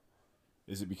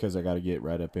Is it because I got to get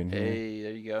right up in here? Hey,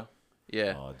 there you go.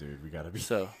 Yeah. Oh, dude, we got to be.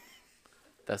 So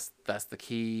that's the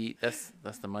key. That's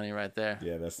the money right there.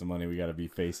 Yeah, that's the money. We got to be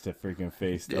face to freaking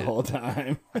face the Dude. whole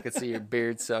time. I can see your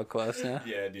beard so close now.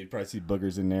 Yeah, dude, probably see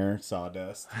boogers in there,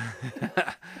 sawdust.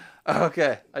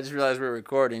 Okay, I just realized we're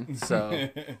recording. So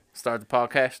start the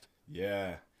podcast.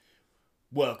 Yeah.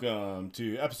 Welcome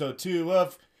to episode 2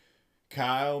 of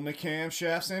Kyle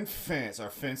McCamshafts and Fence. Our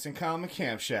Fence and Kyle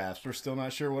McCamshafts. We're still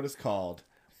not sure what it's called.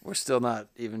 We're still not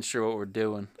even sure what we're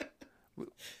doing.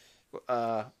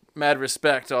 Mad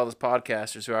respect to all those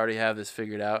podcasters who already have this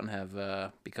figured out and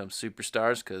have become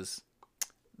superstars, because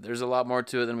there's a lot more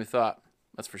to it than we thought.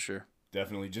 That's for sure.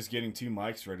 Definitely. Just getting 2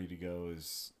 mics ready to go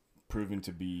is proven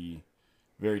to be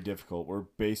very difficult. We're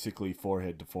basically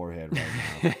forehead to forehead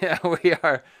right now.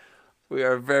 Yeah, we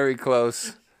are very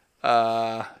close,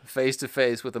 face to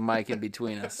face with a mic in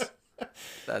between us.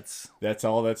 That's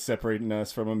all that's separating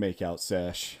us from a makeout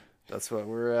sesh. That's what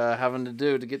we're having to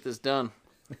do to get this done.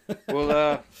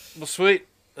 Well, sweet.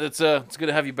 It's good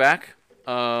to have you back.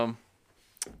 1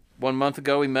 month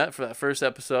ago we met for that first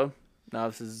episode. Now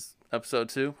this is episode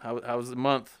 2. How was the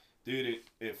month? Dude,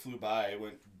 it flew by. It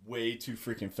went way too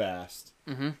freaking fast.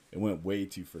 Mm-hmm. It went way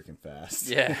too freaking fast.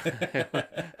 Yeah.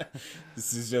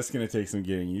 This is just going to take some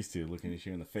getting used to, looking at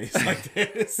you in the face like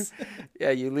this.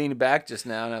 Yeah, you leaned back just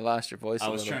now and I lost your voice a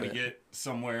little bit. I was trying to get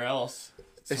somewhere else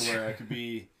to where I could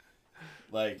be,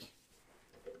 like,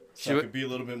 so I could be a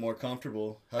little bit more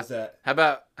comfortable. How's that? How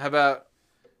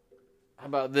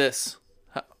about this?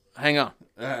 Hang on.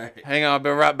 All right. Hang on, I'll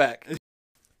be right back.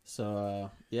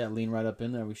 So, yeah, lean right up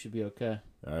in there. We should be okay.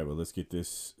 All right, well, let's get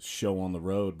this show on the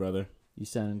road, brother. You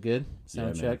sounding good?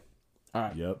 Sound check? All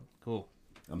right. Yep. Cool.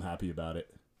 I'm happy about it.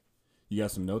 You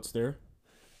got some notes there?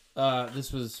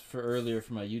 This was for earlier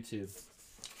for my YouTube.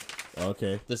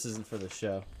 Okay. This isn't for the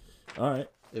show. All right.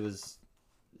 It's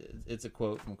a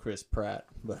quote from Chris Pratt,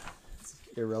 but it's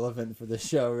irrelevant for this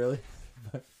show, really.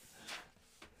 But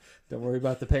don't worry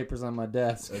about the papers on my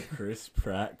desk. A Chris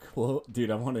Pratt quote?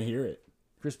 Dude, I want to hear it.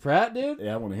 Chris Pratt, dude?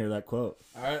 Yeah, I want to hear that quote.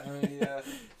 All right, let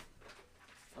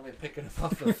me pick it up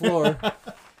off the floor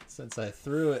since I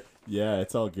threw it. Yeah,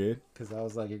 it's all good. Because I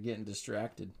was like, you're getting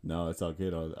distracted. No, it's all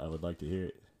good. I would like to hear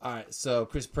it. All right, so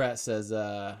Chris Pratt says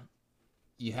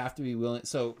you have to be willing.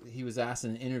 So he was asked in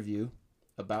an interview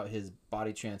about his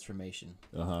body transformation.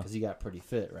 Because he got pretty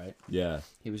fit, right? Yeah.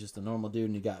 He was just a normal dude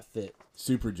and he got fit.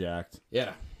 Super jacked.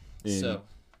 Yeah. In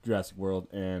Jurassic World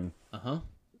and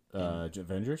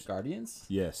Avengers? Guardians?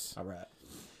 Yes. All right.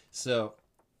 So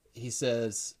he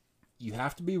says you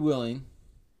have to be willing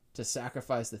to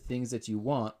sacrifice the things that you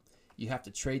want. You have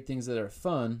to trade things that are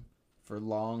fun for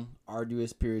long,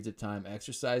 arduous periods of time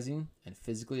exercising and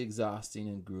physically exhausting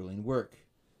and grueling work.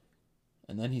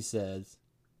 And then he says,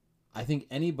 I think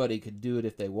anybody could do it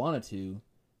if they wanted to,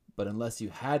 but unless you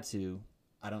had to,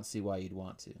 I don't see why you'd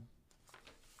want to.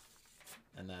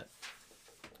 And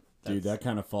dude, that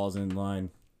kind of falls in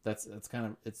line. That's kind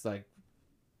of, it's like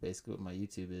basically what my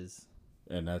YouTube is.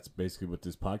 And that's basically what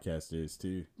this podcast is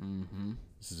too. Mm-hmm.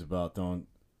 This is about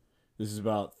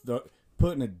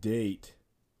putting a date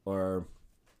or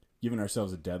giving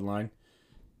ourselves a deadline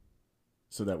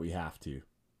so that we have to.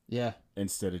 Yeah.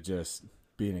 Instead of just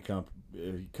being a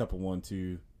couple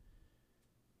 1-2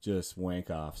 just wank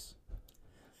offs.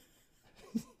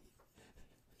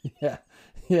 Yeah.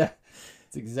 Yeah.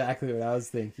 It's exactly what I was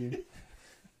thinking.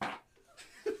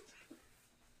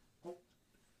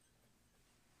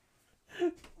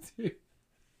 Dude.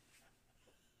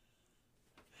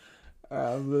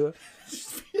 I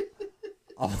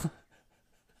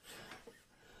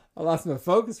lost my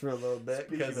focus for a little bit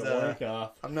because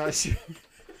I'm not sure.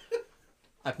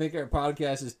 I think our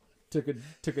podcast just took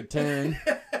a turn,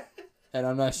 and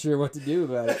I'm not sure what to do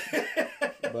about it.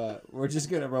 But we're just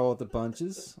gonna roll with the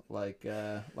punches, like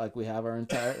we have our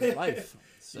entire life.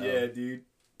 So, yeah, dude.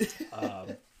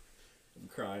 I'm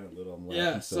crying a little. I'm laughing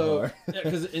yeah, so hard.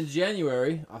 because in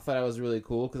January I thought I was really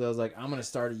cool because I was like, I'm gonna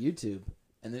start a YouTube,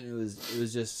 and then it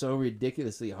was just so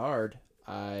ridiculously hard.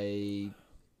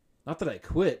 Not that I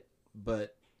quit,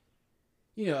 but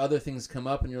other things come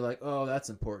up, and you're like, oh, that's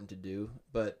important to do,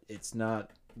 but it's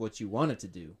not what you want it to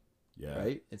do. Yeah.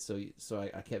 Right. And so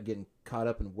I kept getting caught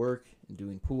up in work and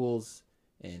doing pools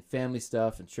and family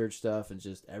stuff and church stuff, and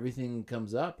just everything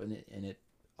comes up, and it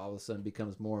all of a sudden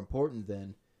becomes more important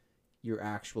than your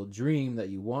actual dream that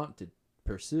you want to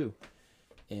pursue.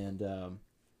 And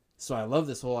so I love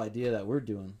this whole idea that we're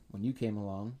doing. When you came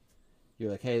along,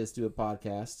 you're like, hey, let's do a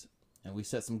podcast. And we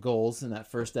set some goals in that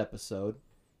first episode.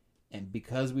 And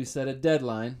because we set a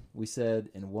deadline, we said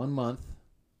in 1 month,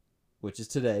 which is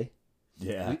today,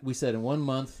 Yeah. We said in 1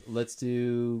 month, let's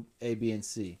do A, B, and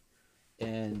C.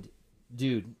 And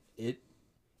dude,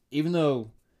 even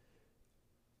though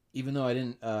I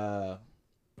didn't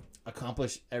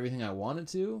accomplish everything I wanted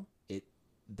to,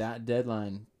 that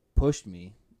deadline pushed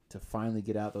me to finally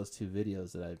get out those 2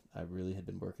 videos that I really had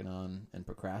been working on and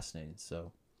procrastinating.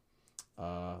 So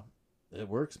it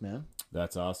works, man.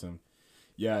 That's awesome.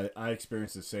 Yeah, I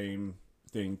experienced the same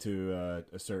thing to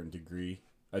a certain degree.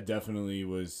 I definitely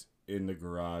was in the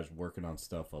garage working on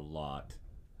stuff a lot.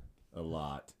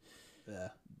 Yeah.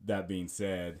 That being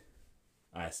said,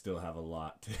 I still have a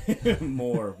lot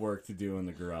more work to do in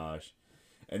the garage.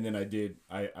 And then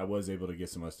I was able to get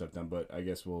some other stuff done, but I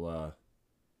guess we'll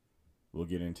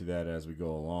get into that as we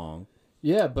go along.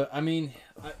 Yeah, but I mean,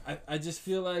 I just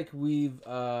feel like we've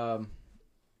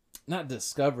not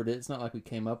discovered it. It's not like we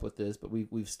came up with this, but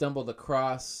we've stumbled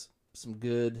across some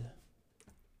good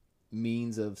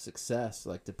means of success,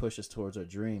 like to push us towards our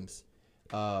dreams.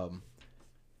 One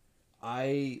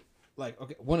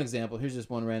example. Here's just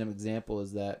one random example: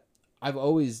 is that I've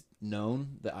always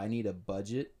known that I need a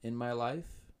budget in my life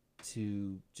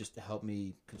to just help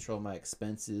me control my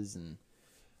expenses and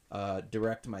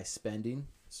direct my spending,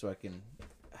 so I can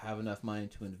have enough money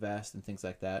to invest and things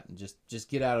like that, and just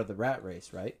get out of the rat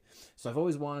race, right? So I've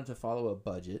always wanted to follow a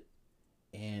budget,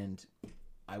 and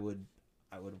I would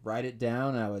write it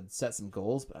down, and I would set some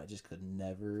goals, but I just could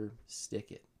never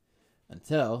stick it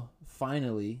until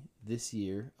finally this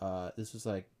year. This was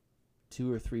like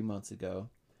 2 or 3 months ago.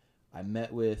 I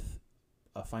met with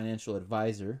a financial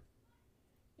advisor,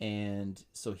 and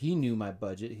so he knew my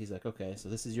budget. He's like, okay, so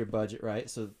this is your budget, right?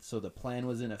 So the plan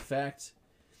was in effect,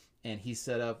 and he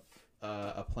set up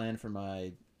a plan for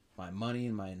my money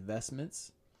and my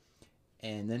investments.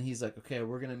 And then he's like, okay,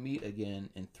 we're going to meet again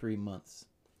in 3 months.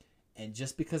 And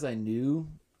just because I knew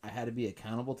I had to be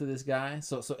accountable to this guy,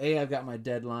 so A, I've got my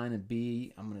deadline, and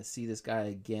B, I'm going to see this guy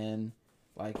again.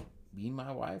 Like, me and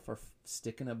my wife are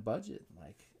sticking a budget.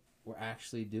 Like, we're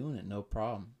actually doing it, no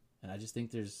problem. And I just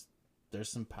think there's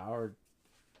some power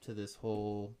to this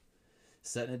whole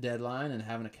setting a deadline and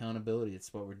having accountability.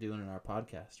 It's what we're doing in our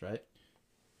podcast, right?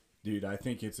 Dude, I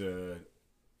think it's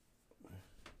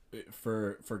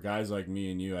for guys like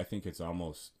me and you, I think it's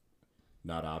almost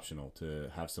not optional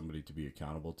to have somebody to be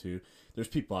accountable to. There's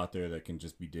people out there that can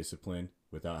just be disciplined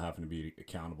without having to be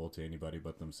accountable to anybody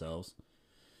but themselves.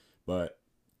 But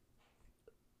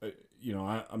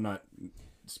I'm not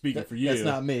speaking for you. That's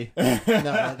not me.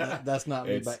 No, that's not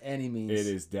me by any means. It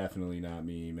is definitely not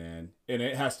me, man. And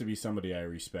it has to be somebody I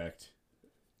respect.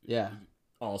 Yeah.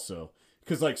 Also,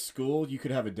 because like school, you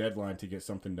could have a deadline to get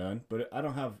something done, but I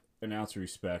don't have an ounce of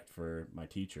respect for my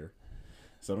teacher,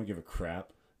 so I don't give a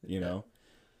crap. You know,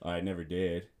 I never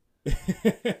did.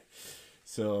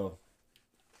 So,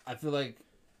 I feel like,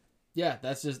 yeah,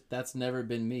 that's never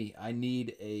been me. I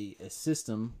need a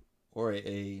system or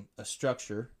a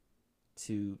structure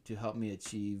to help me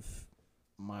achieve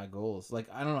my goals. Like,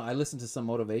 I don't know, I listen to some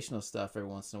motivational stuff every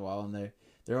once in a while, and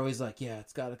they're always like, yeah,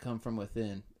 it's got to come from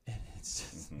within. And it's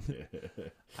just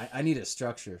I need a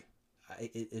structure.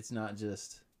 It's not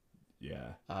just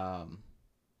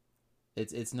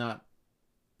it's not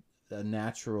a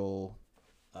natural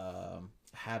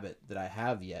habit that I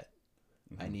have yet.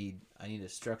 Mm-hmm. I need a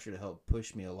structure to help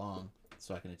push me along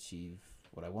so I can achieve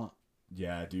what I want.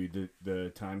 Yeah, dude, the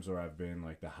times where I've been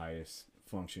like the highest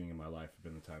functioning in my life have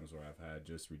been the times where I've had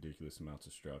just ridiculous amounts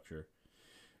of structure.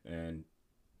 And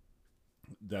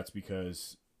that's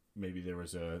because maybe there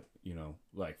was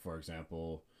like, for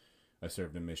example, I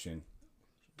served a mission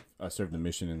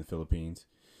in the Philippines,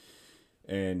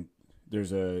 and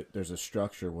there's a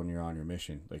structure when you're on your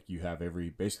mission. Like, you have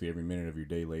basically every minute of your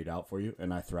day laid out for you,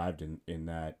 and I thrived in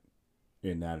that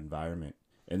environment.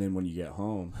 And then when you get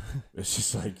home, it's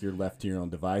just like you're left to your own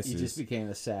devices. You just became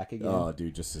a sack again. Oh,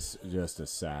 dude, just a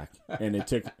sack. And it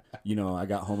took, I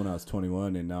got home when I was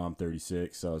 21, and now I'm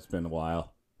 36, so it's been a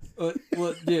while.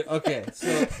 Well, dude, okay.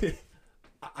 So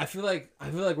I feel like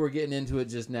we're getting into it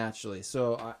just naturally.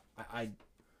 So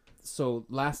so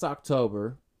last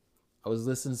October, I was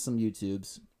listening to some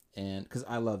YouTubes, and because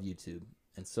I love YouTube,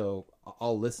 and so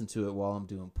I'll listen to it while I'm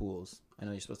doing pools. I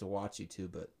know you're supposed to watch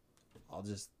YouTube, but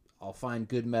I'll find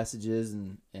good messages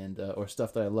and or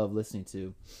stuff that I love listening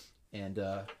to. And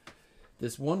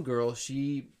this one girl,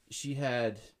 she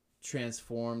had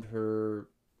transformed her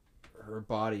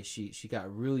body. She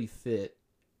got really fit,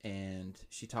 and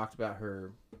she talked about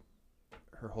her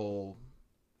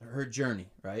journey,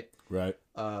 right? Right.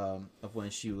 Of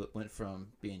when she went from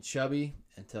being chubby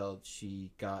until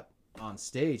she got on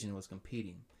stage and was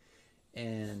competing.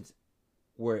 And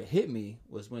where it hit me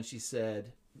was when she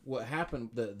said, what happened,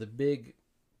 the big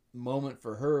moment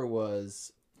for her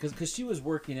was because she was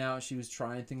working out, she was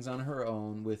trying things on her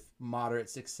own with moderate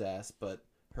success, but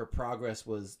her progress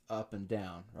was up and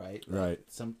down, right? Right.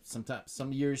 Sometimes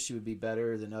some years she would be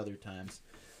better than other times.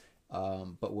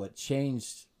 But what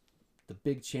changed, the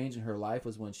big change in her life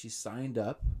was when she signed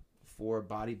up for a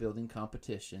bodybuilding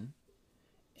competition,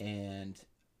 and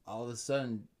all of a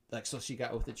sudden, like, so she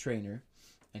got with a trainer,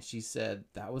 and she said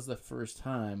that was the first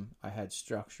time I had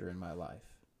structure in my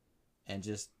life, and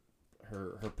just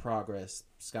her progress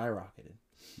skyrocketed.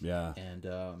 Yeah. And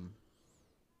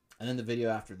then the video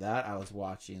after that I was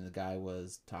watching, the guy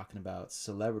was talking about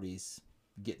celebrities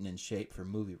getting in shape for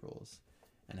movie roles,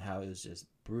 and how it was just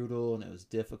brutal and it was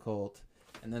difficult.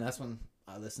 And then that's when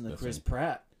I listened to Chris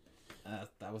Pratt.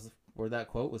 That was where that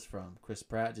quote was from. Chris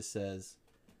Pratt just says,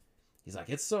 he's like,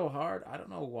 it's so hard. I don't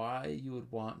know why you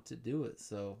would want to do it.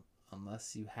 So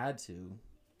unless you had to,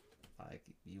 like,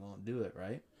 you won't do it,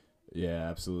 right? Yeah,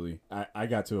 absolutely. I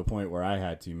got to a point where I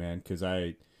had to, man, because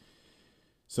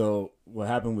so what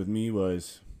happened with me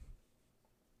was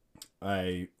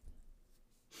I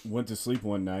went to sleep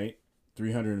one night,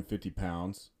 350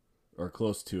 pounds, or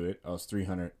close to it. I was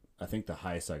 300. I think the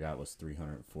highest I got was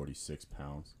 346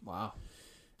 pounds. Wow.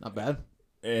 Not bad.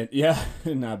 And yeah,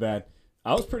 not bad.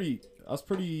 I was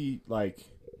pretty like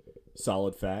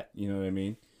solid fat. You know what I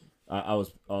mean? I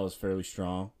was fairly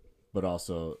strong, but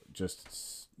also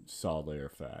just solid layer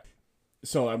of fat.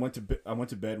 So I went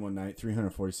to bed one night,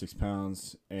 346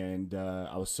 pounds, and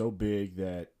I was so big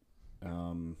that I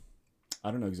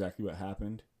don't know exactly what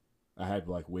happened. I had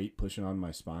like weight pushing on my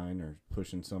spine or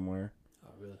pushing somewhere. Oh,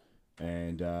 really?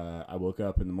 And I woke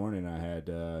up in the morning. I had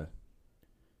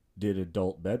did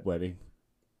adult bedwetting.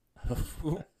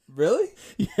 Really?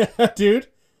 Yeah, dude.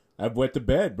 I wet the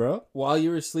bed, bro. While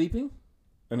you were sleeping?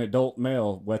 An adult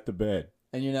male wet the bed.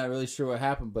 And you're not really sure what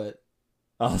happened, but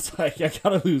I was like, I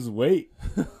gotta lose weight.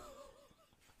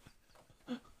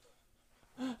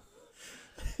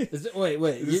 Wait. This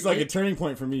is like a turning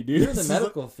point for me, dude. You're in the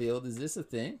medical field. Is this a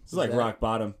thing? This is like rock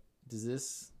bottom. Does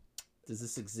this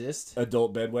exist?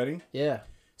 Adult bedwetting? Yeah.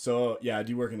 So yeah, I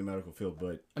do work in the medical field,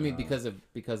 but I mean, because of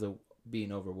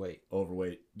being overweight.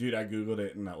 Overweight, dude. I googled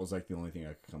it, and that was like the only thing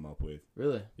I could come up with.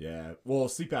 Really? Yeah. Well,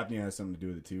 sleep apnea has something to do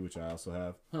with it too, which I also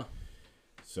have. Huh.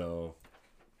 So.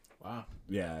 Wow.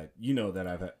 Yeah, you know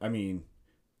that I mean,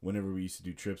 whenever we used to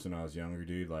do trips when I was younger,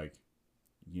 dude, like,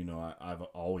 you know, I've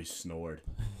always snored.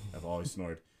 I've always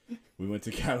snored. We went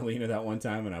to Catalina that one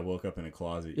time, and I woke up in a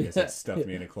closet. You guys had stuffed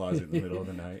me in a closet in the middle of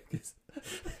the night. It's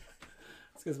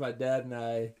because my dad and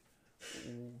I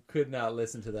could not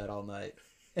listen to that all night.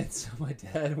 And so my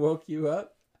dad woke you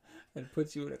up and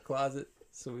put you in a closet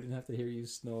so we didn't have to hear you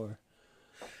snore.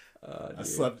 I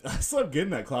slept good in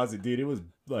that closet, dude. It was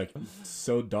like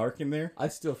so dark in there. I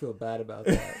still feel bad about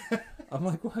that. I'm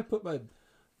like, why put my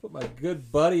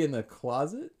good buddy in the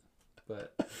closet?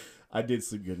 But I did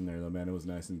sleep good in there though, man. It was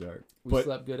nice and dark. We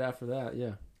slept good after that,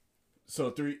 yeah.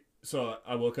 So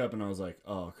I woke up and I was like,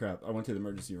 oh crap. I went to the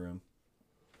emergency room.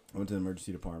 I went to the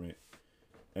emergency department.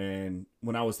 And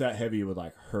when I was that heavy, it would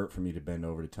like hurt for me to bend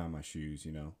over to tie my shoes,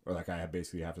 you know, or like I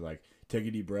basically have to like take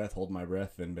a deep breath, hold my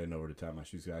breath, then bend over to tie my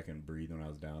shoes so I can breathe when I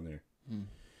was down there.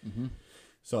 Mm-hmm.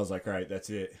 So I was like, all right, that's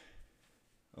it.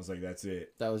 I was like, that's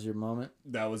it. That was your moment.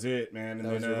 That was it, man. And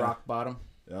that was your rock bottom.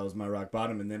 That was my rock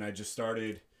bottom. And then I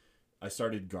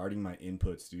started guarding my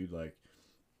inputs, dude. Like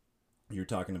you're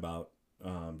talking about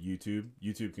YouTube.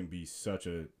 YouTube can be such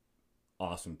a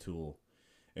awesome tool.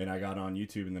 And I got on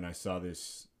YouTube, and then I saw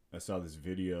this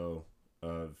video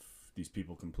of these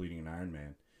people completing an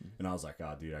Ironman, and I was like,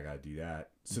 "Oh, dude, I gotta do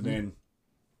that." So then,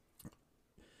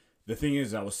 the thing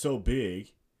is, I was so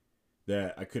big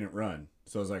that I couldn't run.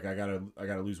 So I was like, I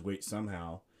gotta lose weight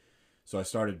somehow. So I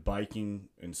started biking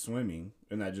and swimming,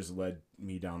 and that just led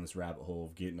me down this rabbit hole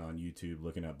of getting on YouTube,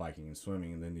 looking at biking and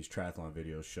swimming, and then these triathlon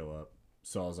videos show up.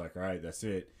 So I was like, all right, that's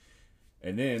it.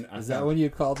 And then is that when you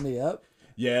called me up?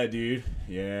 Yeah, dude.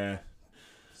 Yeah.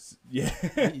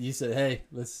 You said, "Hey,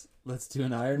 let's do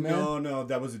an Ironman." No,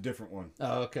 that was a different one.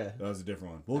 Oh, okay. That was a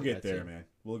different one. We'll get there, man.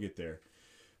 We'll get there.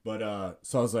 But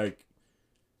so I was like,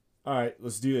 all right,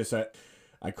 let's do this.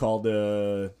 I called.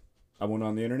 I went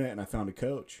on the internet and I found a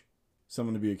coach,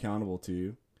 someone to be accountable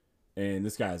to, and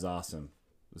this guy is awesome.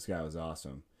 This guy was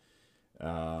awesome.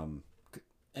 And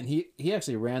he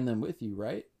actually ran them with you,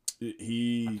 right?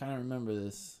 I kind of remember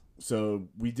this. So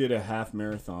we did a half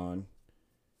marathon.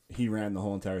 He ran the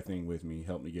whole entire thing with me,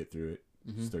 helped me get through it.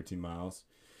 It's 13 miles.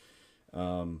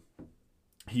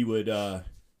 He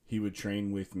would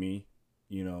train with me,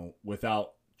 you know,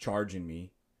 without charging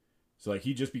me. So like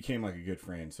he just became like a good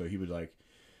friend. So he would like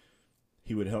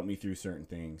he would help me through certain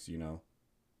things, you know.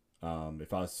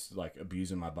 If I was like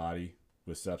abusing my body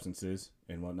with substances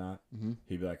and whatnot,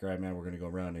 he'd be like, all right, man, we're going to go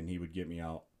run. And he would get me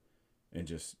out and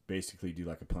just basically do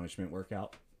like a punishment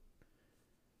workout.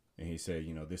 And he'd say,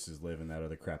 you know, this is living. That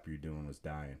other crap you're doing was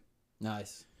dying.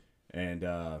 Nice. And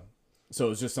so it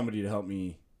was just somebody to help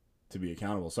me to be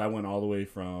accountable. So I went all the way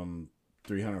from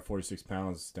 346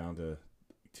 pounds down to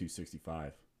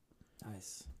 265.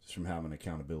 Nice. Just from having an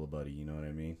accountability buddy, you know what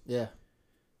I mean? Yeah.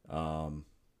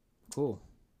 Cool.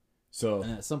 So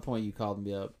and at some point you called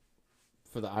me up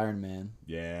for the Ironman.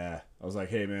 Yeah. I was like,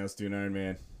 hey, man, let's do an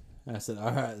Ironman. And I said,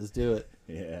 all right, let's do it.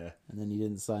 Yeah. And then you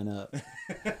didn't sign up.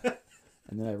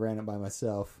 And then I ran it by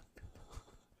myself.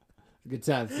 Good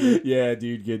time. Yeah,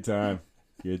 dude, good time.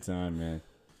 Good time, man.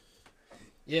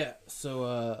 Yeah,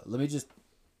 so let me just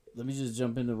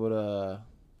jump into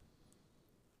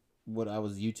what I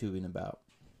was YouTubing about,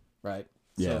 right?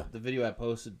 Yeah. So the video I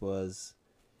posted was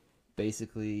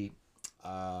basically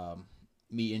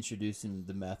me introducing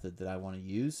the method that I want to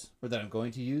use, or that I'm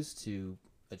going to use to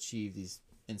achieve these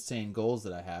insane goals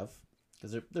that I have,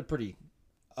 because they're pretty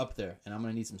up there, and I'm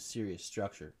going to need some serious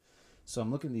structure. So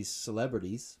I'm looking at these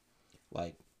celebrities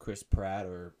like Chris Pratt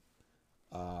or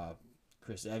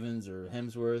Chris Evans or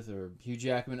Hemsworth or Hugh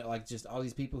Jackman, like just all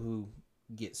these people who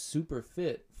get super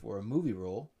fit for a movie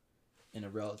role in a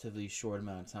relatively short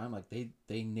amount of time. Like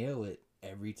they nail it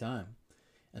every time.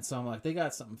 And so I'm like, they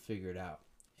got something figured out.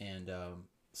 And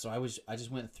so I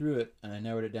just went through it and I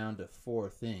narrowed it down to 4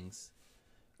 things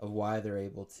of why they're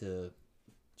able to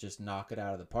just knock it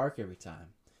out of the park every time.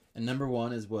 And number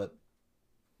 1 is what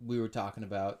we were talking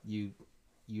about. You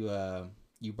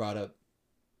brought up,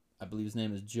 I believe his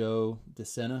name is Joe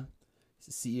DeSena.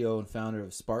 He's the CEO and founder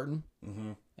of Spartan.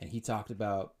 Mm-hmm. And he talked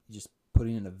about just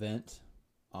putting an event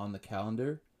on the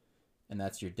calendar, and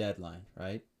that's your deadline,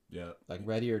 right? Yeah. Like,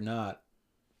 ready or not,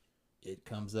 it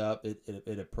comes up,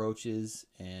 it approaches,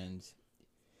 and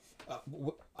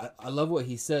I love what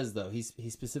he says, though. He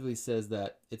specifically says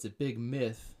that it's a big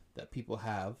myth that people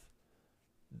have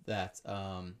that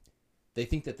they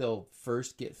think that they'll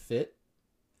first get fit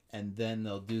and then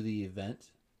they'll do the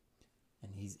event.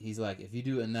 And he's like, if you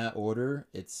do it in that order,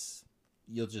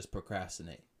 you'll just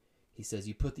procrastinate. He says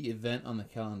you put the event on the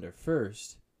calendar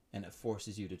first, and it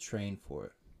forces you to train for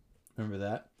it. Remember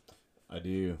that? I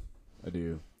do.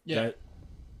 Yeah.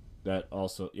 That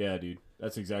also, yeah, dude.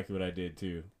 That's exactly what I did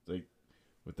too. Like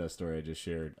with that story I just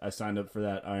shared. I signed up for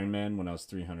that Ironman when I was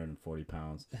 340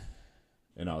 pounds,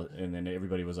 and then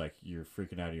everybody was like, "You're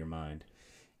freaking out of your mind.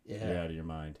 Yeah. You're out of your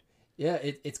mind." Yeah,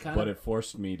 it's kind But it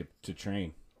forced me to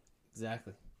train.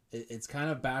 Exactly. It's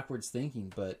kind of backwards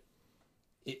thinking, but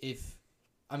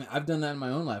I've done that in my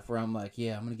own life where I'm like,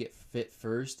 yeah, I'm going to get fit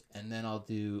first, and then I'll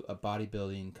do a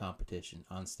bodybuilding competition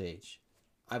on stage.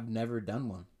 I've never done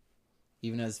one.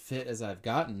 Even as fit as I've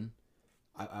gotten,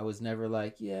 I was never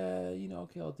like, yeah,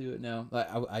 okay, I'll do it now. Like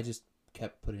I just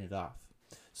kept putting it off.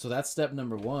 So that's step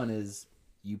number 1 is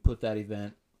you put that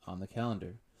event on the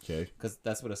calendar. Okay. Because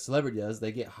that's what a celebrity does.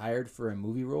 They get hired for a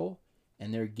movie role,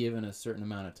 and they're given a certain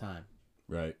amount of time.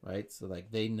 Right. So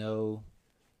like they know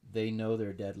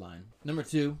their deadline. Number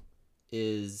 2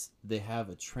 is they have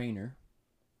a trainer.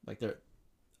 Like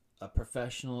a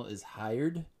professional is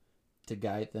hired to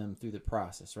guide them through the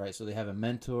process, right? So they have a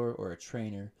mentor or a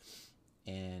trainer,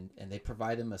 and they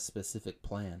provide them a specific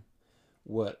plan.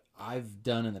 What I've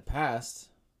done in the past,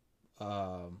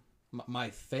 my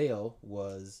fail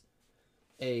was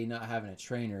A, not having a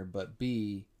trainer, but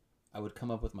B, I would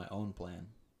come up with my own plan.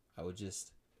 I would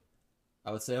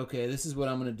say, okay, this is what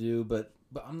I'm going to do, but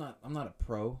I'm not a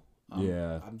pro.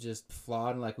 I'm just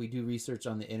flawed. And like, we do research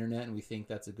on the internet and we think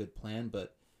that's a good plan,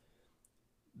 but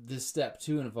this step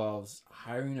 2 involves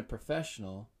hiring a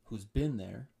professional who's been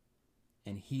there,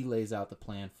 and he lays out the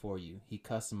plan for you. He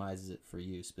customizes it for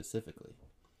you specifically.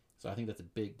 So I think that's a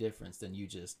big difference than you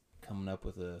just coming up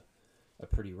with a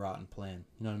pretty rotten plan.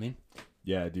 You know what I mean?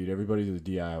 Yeah, dude. Everybody's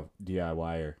a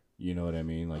DIYer. You know what I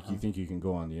mean? Like, you think you can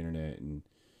go on the internet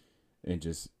and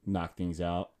just knock things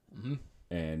out,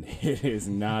 and it is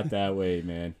not that way,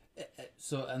 man.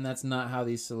 So, and that's not how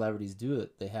these celebrities do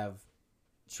it. They have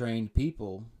trained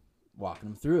people walking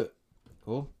them through it.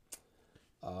 Cool.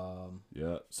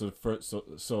 Yeah.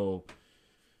 So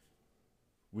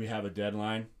we have a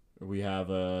deadline, or we have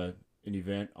an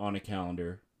event on a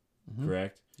calendar,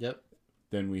 correct? Yep.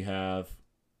 Then we have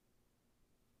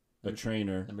a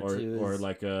trainer, or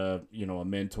like a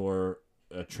mentor,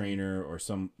 a trainer, or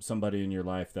somebody in your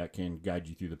life that can guide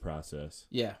you through the process.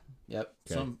 Yeah. Yep.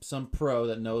 Okay. Some pro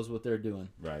that knows what they're doing.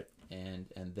 Right. And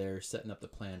they're setting up the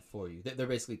plan for you. They're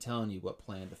basically telling you what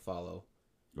plan to follow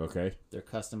Okay. They're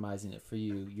customizing it for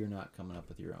you. You're not coming up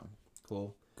with your own.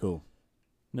 Cool. Cool.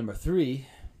 Number 3,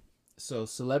 so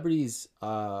celebrities,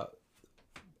 I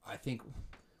think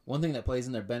one thing that plays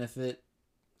in their benefit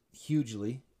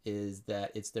hugely is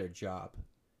that it's their job.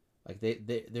 Like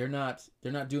they're not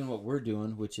doing what we're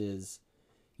doing, which is,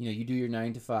 you do your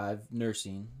 9 to 5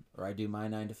 nursing, or I do my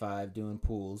 9 to 5 doing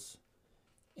pools,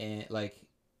 and like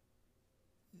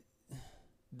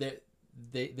they're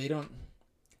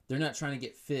not trying to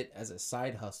get fit as a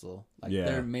side hustle. Like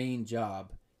their main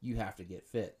job, you have to get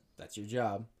fit. That's your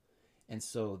job. And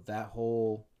so that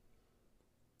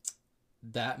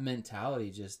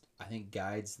mentality just, I think,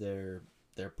 guides their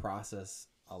process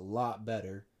a lot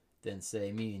better than,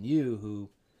 say, me and you,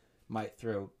 who might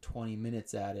throw 20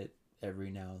 minutes at it every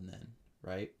now and then,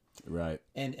 right? Right.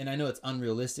 And I know it's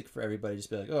unrealistic for everybody to just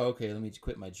be like, oh, okay, let me just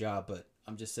quit my job. But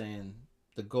I'm just saying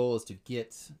the goal is to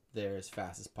get there as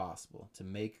fast as possible, to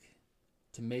make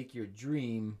your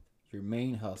dream your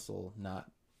main hustle, not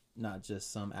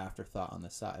just some afterthought on the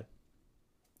side.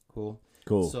 Cool.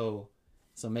 So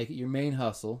make it your main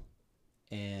hustle,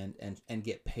 and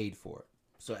get paid for it.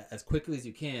 So as quickly as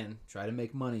you can, try to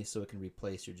make money so it can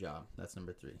replace your job. That's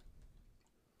number 3.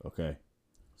 Okay.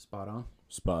 Spot on.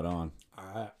 Spot on. All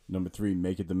right. Number 3,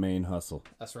 make it the main hustle.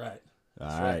 That's right. All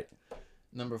right.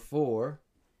 Number 4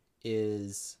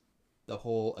 is the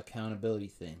whole accountability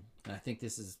thing. And I think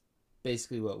this is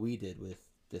basically what we did with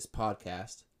this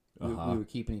podcast. We were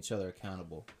keeping each other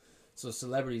accountable. So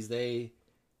celebrities, they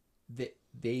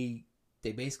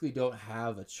basically don't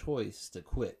have a choice to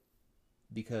quit,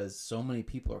 because so many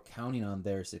people are counting on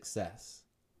their success.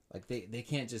 Like they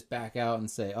can't just back out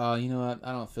and say, oh, you know what,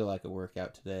 I don't feel like a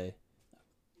workout today.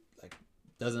 Like,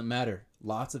 doesn't matter.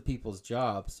 Lots of people's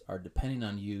jobs are depending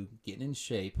on you getting in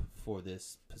shape for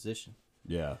this position.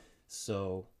 Yeah.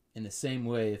 So in the same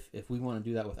way, if we want to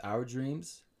do that with our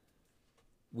dreams,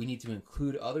 we need to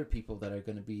include other people that are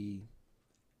going to be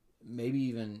maybe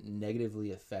even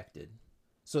negatively affected.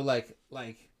 So like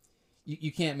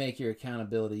you can't make your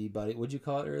accountability buddy. What'd you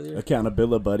call it earlier?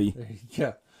 Accountability buddy.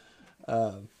 Yeah.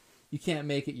 You can't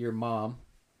make it your mom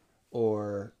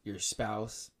or your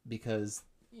spouse, because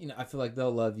I feel like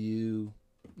they'll love you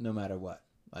no matter what.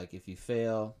 Like if you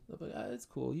fail, they'll be like, it's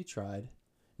cool, you tried.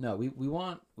 No, we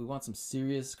want some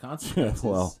serious consequences.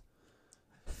 Well,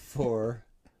 for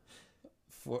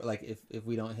like if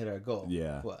we don't hit our goal.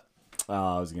 Yeah. What?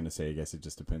 I was gonna say, I guess it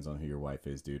just depends on who your wife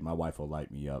is, dude. My wife will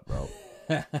light me up, bro.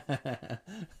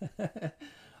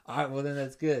 All right, well then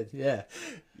that's good. Yeah.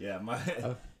 Yeah,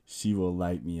 she will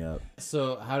light me up.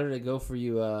 So how did it go for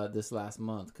you this last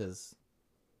month? Because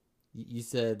you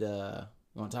said you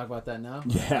want to talk about that now?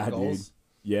 Yeah, dude.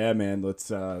 Yeah, man. Let's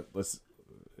do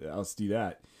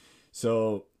that.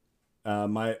 So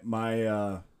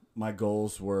my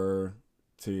goals were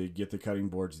to get the cutting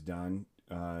boards done,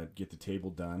 get the table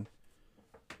done,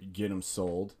 get them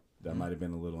sold. That might have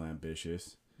been a little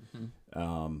ambitious.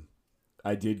 Mm-hmm.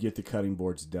 I did get the cutting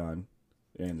boards done,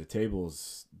 and the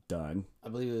table's done. I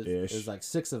believe it was like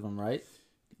 6 of them, right?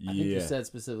 Yeah. I think you said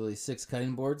specifically 6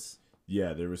 cutting boards.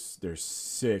 Yeah, there's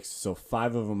 6, so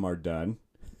 5 of them are done.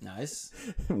 Nice.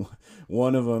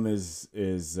 One of them is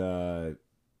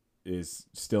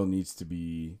still needs to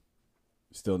be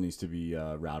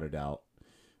routed out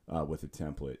with a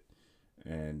template,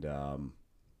 and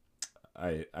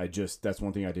I just, that's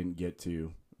one thing I didn't get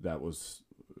to. That was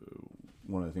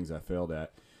one of the things I failed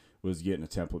at, was getting a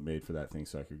template made for that thing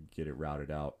so I could get it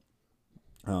routed out.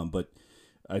 But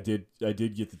I did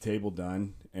get the table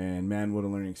done, and man, what a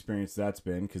learning experience that's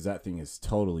been, because that thing is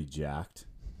totally jacked.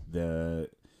 The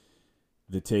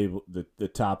table, the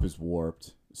top is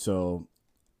warped. So,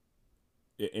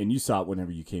 and you saw it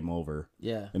whenever you came over.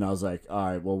 Yeah. And I was like, all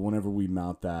right, well, whenever we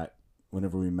mount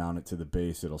it to the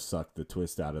base, it'll suck the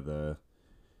twist out of the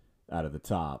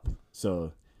top.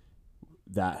 So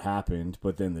that happened,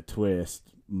 but then the twist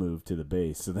moved to the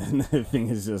base. So then the thing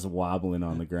is just wobbling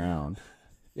on the ground.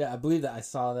 Yeah, I believe that I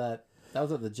saw that. That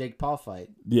was at the Jake Paul fight.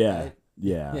 Yeah. Right?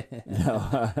 Yeah.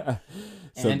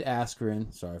 And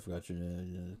Askren. Sorry, I forgot to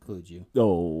include you.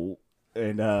 Oh,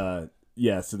 and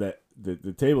yeah, so that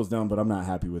the table's done, but I'm not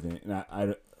happy with it, and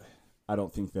I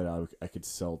don't think that I could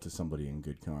sell to somebody in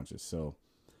good conscience. So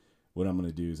what I'm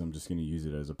gonna do is I'm just gonna use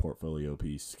it as a portfolio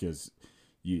piece, because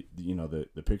you know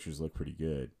the pictures look pretty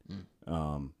good.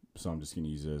 So I'm just gonna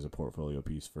use it as a portfolio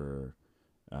piece for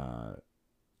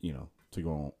to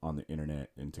go on the internet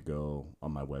and to go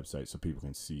on my website, so people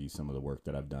can see some of the work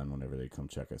that I've done whenever they come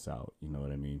check us out. You know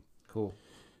what I mean? Cool.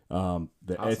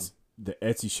 The Awesome. the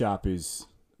Etsy shop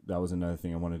that was another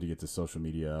thing. I wanted to get the social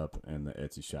media up and the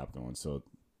Etsy shop going. So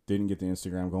didn't get the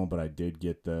Instagram going, but I did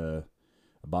get the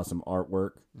I bought some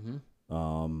artwork.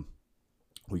 Mm-hmm.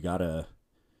 We got a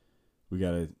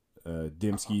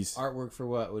Dembski's. Artwork for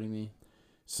what? What do you mean?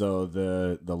 So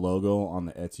the logo on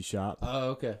the Etsy shop. Oh,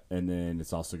 okay. And then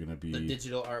it's also gonna be The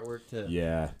digital artwork too.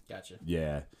 Yeah. Gotcha.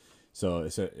 Yeah. So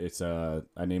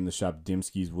I named the shop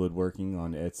Dembski's Woodworking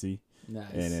on Etsy.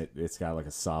 Nice. And it's got like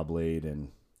a saw blade and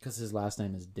because his last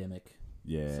name is Dimmick.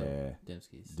 yeah. So,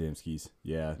 Dembski's.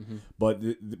 Yeah. Mm-hmm. But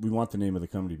we want the name of the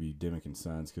company to be Dimmick and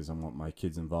Sons because I want my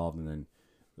kids involved. And then,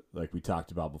 like we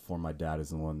talked about before, my dad is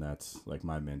the one that's like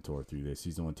my mentor through this.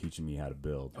 He's the one teaching me how to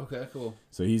build. Okay, cool.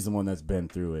 So he's the one that's been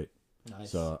through it.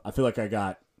 Nice. So I feel like I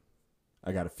got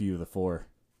a few of the four.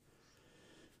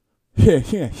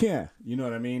 Yeah. You know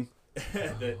what I mean?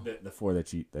 the four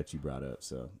that you brought up.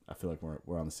 So I feel like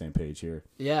we're on the same page here.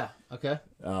 Yeah. Okay.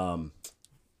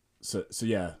 So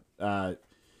yeah.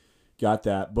 Got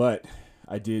that, but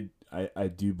I do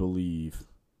believe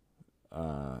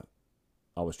I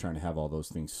was trying to have all those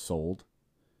things sold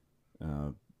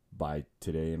by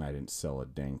today, and I didn't sell a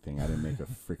dang thing. I didn't make a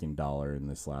freaking dollar in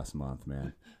this last month,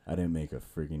 man. I didn't make a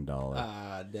freaking dollar.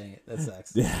 Ah, dang it, that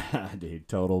sucks. Yeah, dude,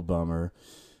 total bummer.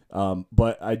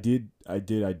 But I did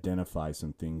identify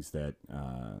some things that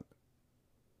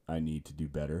I need to do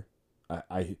better.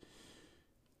 I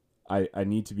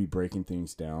need to be breaking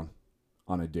things down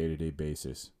on a day-to-day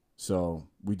basis. So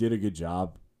we did a good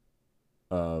job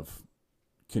of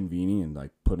convening and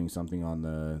like putting something on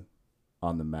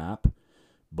the map,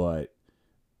 but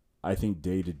I think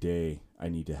day to day I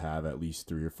need to have at least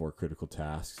 3 or 4 critical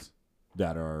tasks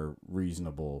that are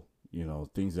reasonable,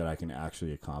 things that I can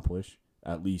actually accomplish.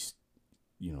 At least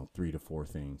 3 to 4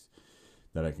 things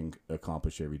that I can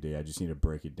accomplish every day. I just need to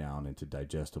break it down into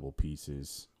digestible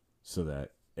pieces so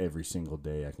that every single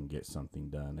day I can get something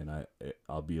done, and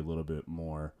I'll be a little bit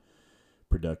more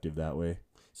productive that way.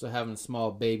 So having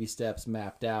small baby steps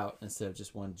mapped out instead of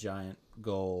just one giant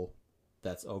goal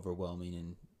that's overwhelming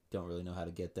and don't really know how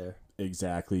to get there.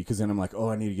 Exactly, because then I'm like,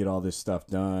 I need to get all this stuff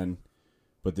done,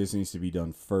 but this needs to be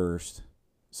done first.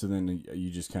 So then you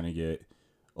just kind of get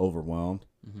overwhelmed,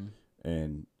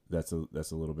 and that's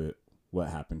a little bit what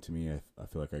happened to me. I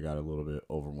feel like I got a little bit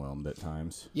overwhelmed at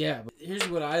times. Yeah, but here's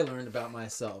what I learned about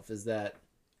myself is that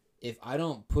if I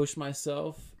don't push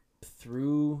myself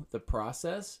through the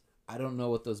process, I don't know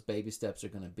what those baby steps are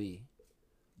going to be.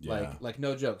 Yeah. Like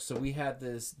no joke. So we had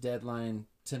this deadline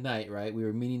tonight, right? We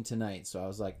were meeting tonight. So I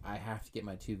was like, I have to get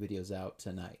my 2 videos out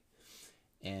tonight.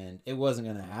 And it wasn't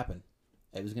going to happen.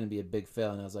 It was going to be a big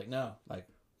fail. And I was like, no, like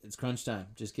it's crunch time.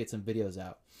 Just get some videos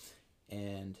out.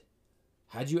 And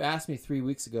had you asked me 3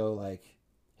 weeks ago, like,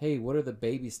 hey, what are the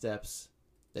baby steps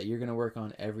that you're going to work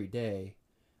on every day?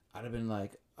 I'd have been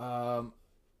like, I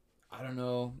don't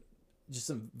know. Just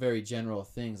some very general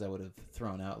things I would have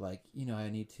thrown out, like, I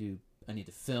need to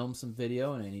film some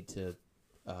video and I need to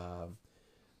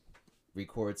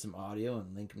record some audio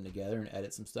and link them together and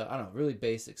edit some stuff. I don't know, really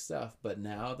basic stuff. But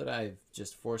now that I've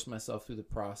just forced myself through the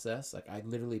process, like I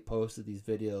literally posted these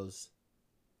videos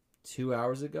 2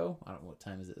 hours ago. I don't know what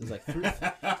time is it. It was like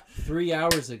 3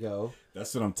 hours ago.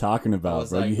 That's what I'm talking about,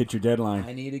 bro. Like, you hit your deadline.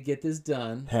 I need to get this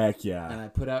done. Heck yeah. And I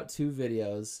put out 2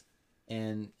 videos,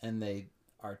 and they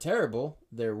are terrible.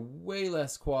 They're way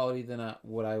less quality than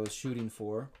what I was shooting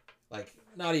for. Like,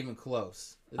 not even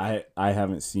close. I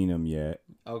haven't seen them yet.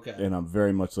 Okay. And I'm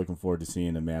very much looking forward to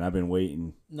seeing them, man. I've been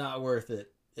waiting. Not worth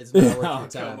it. It's not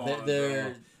worth your time.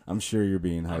 On, I'm sure you're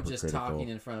being hypercritical. I'm just talking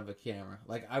in front of a camera.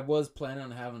 Like, I was planning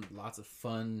on having lots of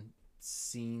fun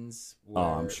scenes.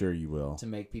 I'm sure you will. To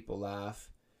make people laugh.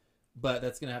 But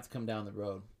that's going to have to come down the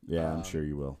road. Yeah, I'm sure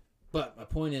you will. But my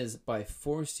point is, by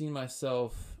forcing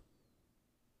myself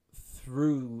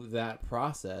through that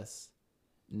process,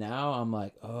 now I'm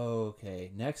like, oh,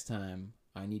 okay, next time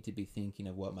I need to be thinking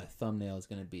of what my thumbnail is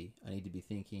going to be. I need to be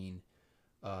thinking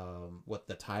what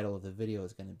the title of the video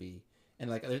is going to be. And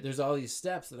like, there's all these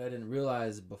steps that I didn't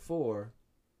realize before,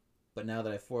 but now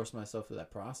that I forced myself through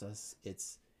that process,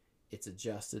 it's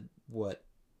adjusted what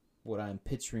I'm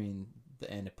picturing the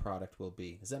end product will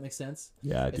be. Does that make sense?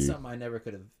 Yeah, it's something I never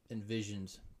could have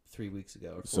envisioned 3 weeks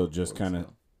ago. Or so just kind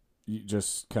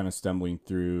of stumbling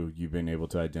through, you've been able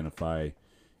to identify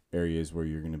areas where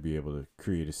you're going to be able to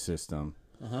create a system.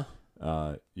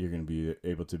 You're going to be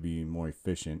able to be more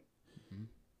efficient.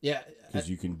 Yeah, because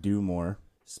you can do more.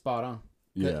 Spot on.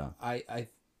 Yeah, I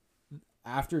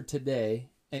after today,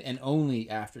 and only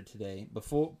after today.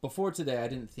 Before today, I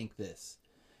didn't think this.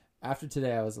 After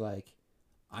today, I was like,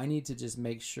 I need to just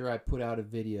make sure I put out a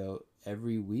video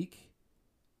every week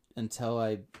until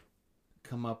I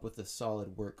come up with a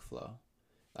solid workflow.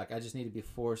 Like, I just need to be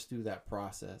forced through that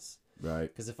process. Right.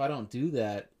 Because if I don't do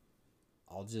that,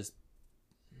 I'll just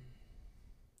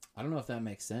I don't know if that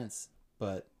makes sense,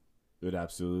 but It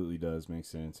absolutely does make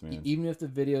sense, man. even if the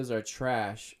videos are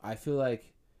trash, I feel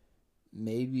like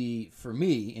maybe for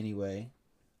me anyway,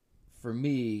 for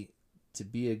me to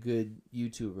be a good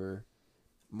YouTuber,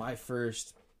 my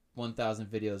first 1,000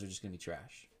 videos are just gonna be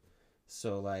trash.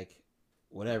 So like,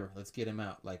 whatever, let's get them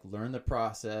out. Like, learn the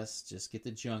process, just get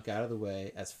the junk out of the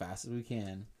way as fast as we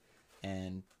can,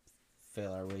 and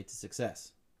fail our way to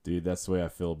success. Dude, that's the way I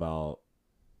feel about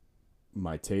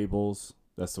my tables.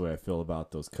 That's the way I feel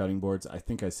about those cutting boards. I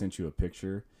think I sent you a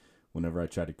picture whenever I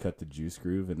tried to cut the juice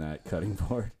groove in that cutting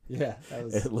board. Yeah, that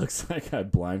was. It looks like I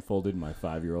blindfolded my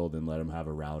 5-year-old and let him have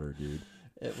a router, dude.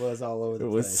 It was all over the It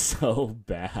place. was so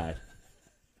bad.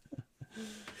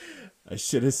 I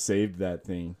should have saved that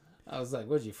thing. I was like,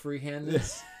 "What'd you freehand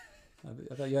this?"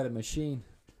 I thought you had a machine.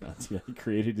 I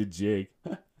created a jig.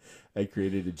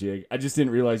 I just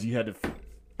didn't realize you had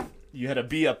to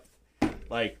be up,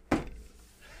 like,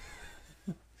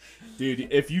 dude.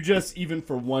 If you just even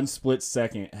for one split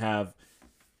second have,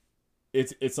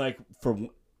 it's like for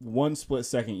one split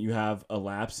second you have a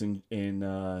lapse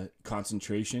in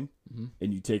concentration, Mm-hmm.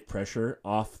 and you take pressure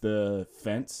off the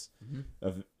fence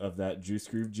of that juice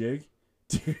groove jig,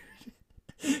 dude.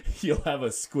 You'll have a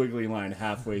squiggly line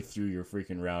halfway through your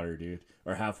freaking router, dude,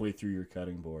 or halfway through your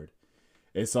cutting board.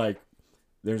 It's like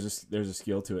there's a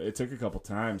skill to it. It took a couple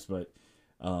times, but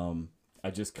I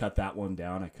just cut that one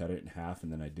down. I cut it in half,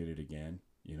 and then I did it again.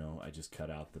 You know, I just cut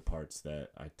out the parts that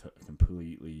I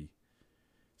completely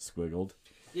squiggled.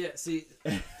 Yeah. See,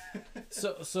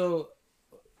 so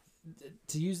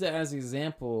to use that as an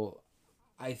example,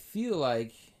 I feel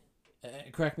like,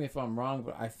 correct me if I'm wrong,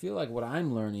 but I feel like what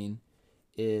I'm learning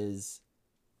is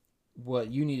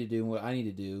what you need to do and what I need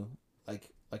to do,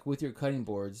 like with your cutting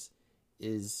boards,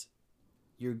 is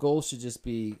your goal should just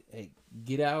be, hey,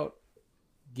 get out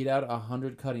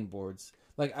 100 cutting boards.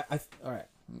 Like all right,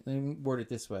 let me word it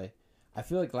this way. I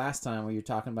feel like last time when you were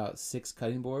talking about 6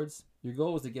 cutting boards, your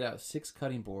goal was to get out 6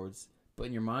 cutting boards, but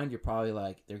in your mind you're probably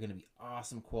like, they're gonna be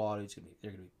awesome quality.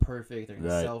 They're gonna be perfect. They're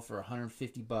gonna sell for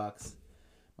 $150.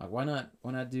 Like, why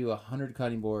not do 100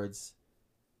 cutting boards,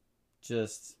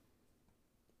 just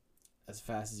as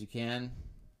fast as you can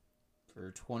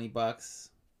for $20?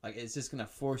 Like, it's just gonna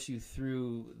force you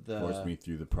through Force me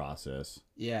through the process.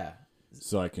 Yeah.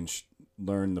 So I can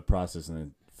learn the process and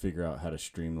then figure out how to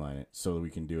streamline it, so that we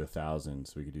can do 1,000,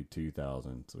 so we can do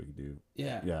 2,000, so we can do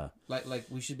yeah. Like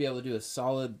we should be able to do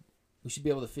we should be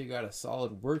able to figure out a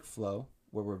solid workflow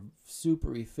where we're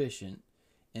super efficient,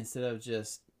 instead of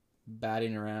just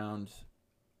batting around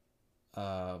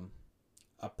a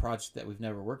project that we've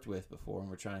never worked with before, and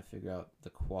we're trying to figure out the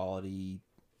quality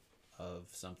of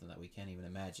something that we can't even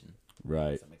imagine.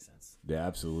 Right. Does that make sense? Yeah,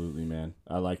 absolutely, man.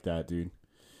 I like that, dude.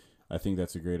 I think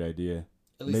that's a great idea.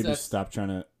 At least Maybe stop trying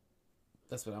to.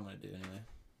 That's what I'm gonna do anyway.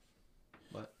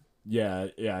 What? Yeah,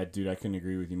 dude. I couldn't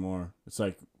agree with you more. It's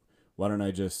like, why don't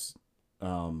I just,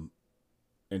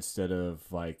 instead of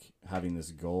like having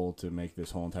this goal to make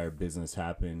this whole entire business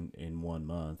happen in 1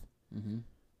 month,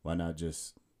 why not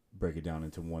just break it down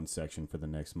into one section for the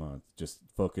next month? Just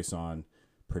focus on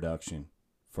production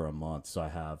for a month, so I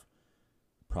have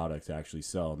product to actually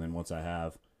sell. And then once I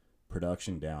have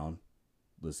production down,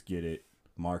 let's get it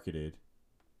marketed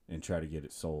and try to get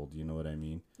it sold. You know what I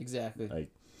mean? Exactly. Like,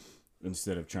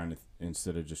 instead of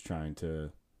just trying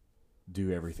to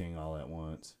do everything all at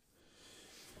once.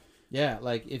 Yeah,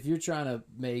 like if you're trying to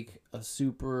make a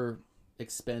super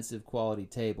expensive quality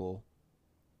table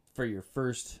for your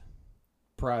first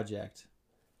project,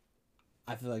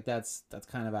 I feel like that's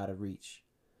kind of out of reach.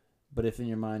 But if in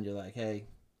your mind you're like, hey,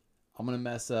 I'm going to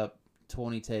mess up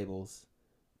 20 tables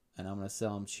and I'm going to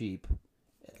sell them cheap,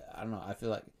 I don't know. I feel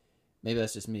like maybe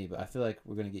that's just me, but I feel like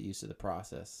we're going to get used to the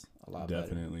process a lot better.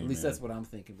 Definitely, At least man. that's what I'm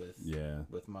thinking with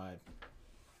my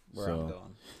where So, I'm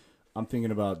going. I'm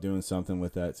thinking about doing something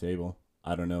with that table.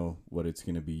 I don't know what it's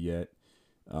going to be yet.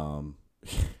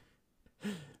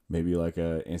 Maybe like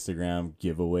a Instagram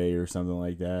giveaway or something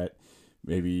like that.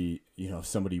 Maybe, if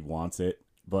somebody wants it,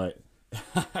 but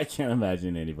I can't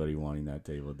imagine anybody wanting that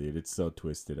table, dude. It's so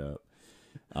twisted up.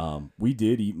 We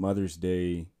did eat Mother's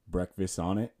Day breakfast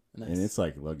on it, Nice. and it's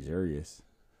like luxurious.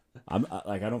 I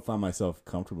don't find myself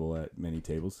comfortable at many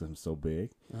tables because I'm so big,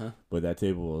 but that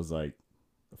table was like,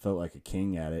 I felt like a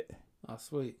king at it. Oh,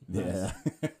 sweet. Yeah.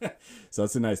 Nice. So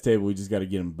it's a nice table. We just got to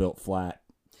get them built flat.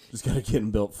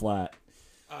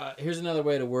 Here's another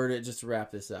way to word it, just to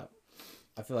wrap this up.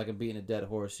 I feel like I'm beating a dead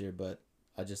horse here, but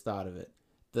I just thought of it.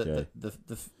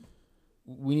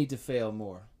 We need to fail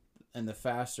more, and the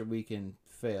faster we can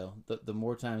fail, the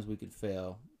more times we can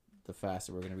fail, the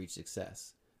faster we're going to reach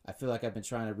success. I feel like I've been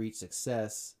trying to reach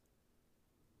success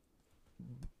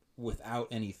without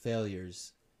any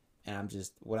failures. And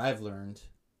what I've learned,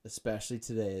 especially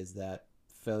today, is that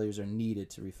failures are needed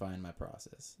to refine my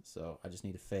process. So I just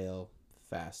need to fail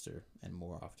faster and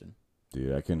more often.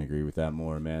 Dude, I couldn't agree with that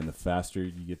more, man. The faster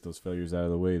you get those failures out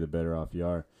of the way, the better off you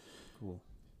are. Cool.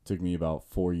 Took me about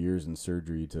 4 years in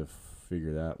surgery to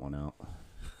figure that one out.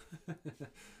 Did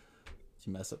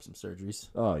you mess up some surgeries?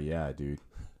 Oh, yeah, dude.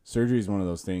 Surgery is one of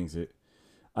those things that,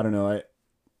 I don't know,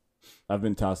 I've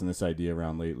been tossing this idea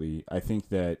around lately. I think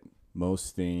that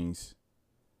most things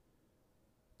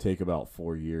take about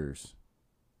 4 years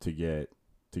to get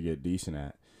decent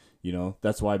at. You know,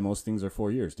 that's why most things are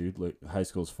 4 years, dude. Like high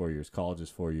school's 4 years, college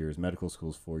is 4 years, medical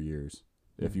school's 4 years.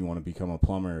 If you want to become a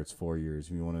plumber, it's 4 years.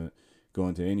 If you want to go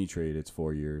into any trade, it's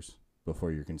 4 years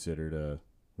before you're considered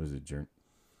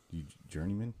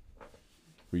journeyman?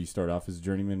 Where you start off as a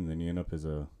journeyman and then you end up as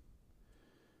a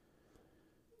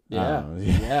Yeah.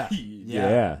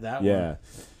 That one.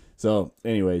 So,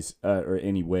 anyways, or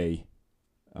anyway,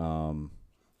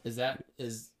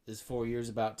 is 4 years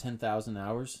about 10,000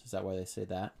 hours? Is that why they say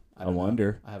that? I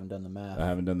wonder. I haven't done the math. I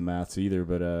haven't done the maths either,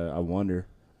 but I wonder.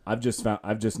 I've just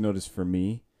noticed for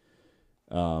me,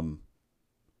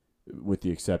 with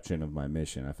the exception of my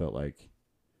mission, I felt like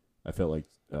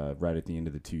right at the end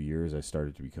of the 2 years, I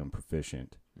started to become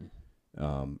proficient.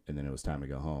 And then it was time to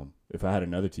go home. If I had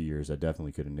another 2 years, I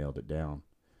definitely could have nailed it down.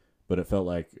 But it felt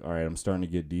like, all right, I'm starting to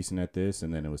get decent at this,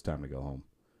 and then it was time to go home.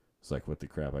 It's like, what the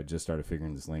crap? I just started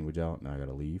figuring this language out, now I got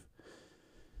to leave.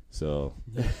 So,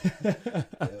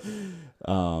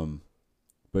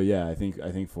 but yeah, I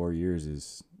think 4 years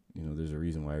is, you know, there's a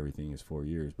reason why everything is 4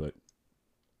 years, but,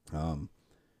 and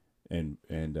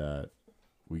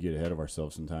we get ahead of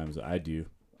ourselves sometimes. I do.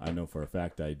 I know for a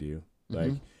fact I do.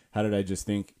 Like, how did I just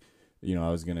think, you know,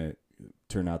 I was going to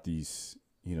turn out these,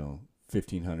 you know,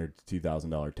 $1,500 to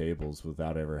 $2,000 tables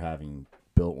without ever having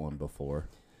built one before?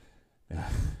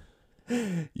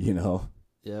 You know?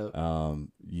 Yeah.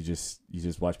 You just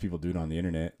watch people do it on the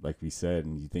internet, like we said,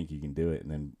 and you think you can do it. And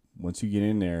then once you get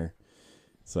in there,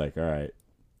 it's like, all right.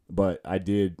 But I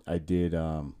did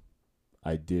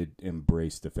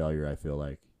embrace the failure. I feel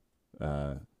like,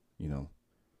 you know,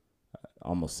 I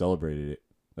almost celebrated it.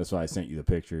 That's why I sent you the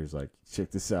pictures. Like, check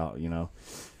this out, you know.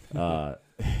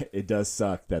 It does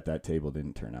suck that table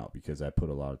didn't turn out because I put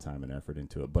a lot of time and effort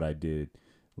into it. But I did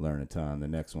learn a ton. The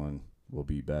next one will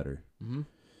be better. Mm-hmm.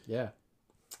 Yeah.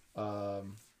 Well,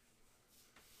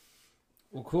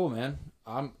 cool, man.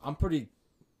 I'm pretty,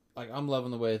 like, I'm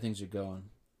loving the way things are going.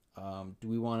 Do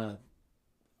we want to?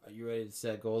 Are you ready to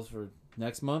set goals for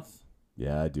next month?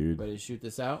 Yeah, dude. Ready to shoot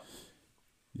this out?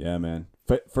 Yeah, man.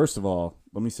 First of all,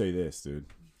 let me say this, dude.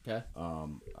 Okay.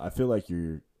 I feel like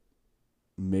you're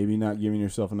maybe not giving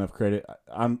yourself enough credit.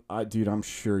 Dude, I'm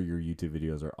sure your YouTube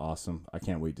videos are awesome. I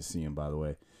can't wait to see them, by the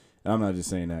way. And I'm not just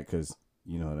saying that because,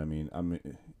 you know what I mean, I'm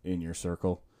in your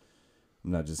circle. I'm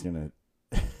not just going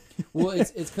to... Well,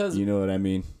 it's because... You know what I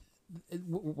mean?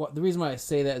 The reason why I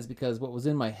say that is because what was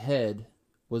in my head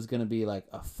was going to be like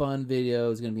a fun video. It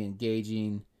was going to be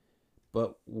engaging.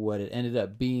 But what it ended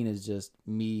up being is just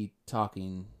me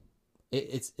talking.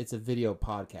 It's a video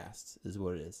podcast is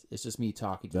what it is. It's just me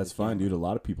talking to That's fine, dude. A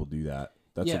lot of people do that.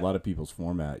 That's a lot of people's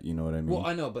format. You know what I mean? Well,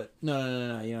 I know, but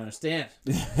no. You don't understand.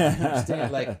 You don't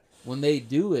understand. Like, when they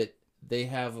do it, they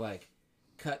have, like,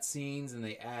 cut scenes and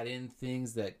they add in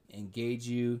things that engage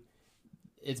you.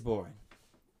 It's boring.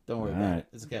 Don't worry about it.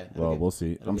 It's okay. We'll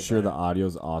see. I'm sure the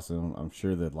audio's awesome. I'm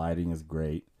sure the lighting is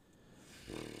great.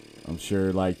 I'm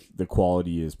sure, like, the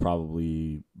quality is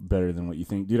probably better than what you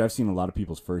think. Dude, I've seen a lot of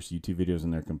people's first YouTube videos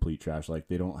and they're complete trash. Like,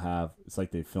 they don't have... It's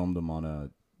like they filmed them on a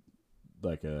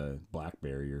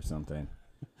BlackBerry or something.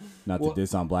 Not to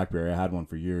diss on BlackBerry. I had one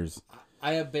for years.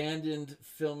 I abandoned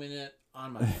filming it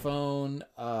on my phone.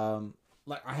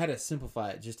 Like, I had to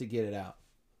simplify it just to get it out.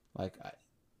 Like,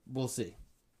 we'll see.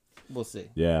 We'll see.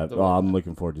 Yeah. I'm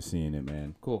looking forward to seeing it,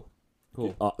 man. Cool.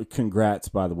 Congrats,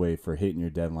 by the way, for hitting your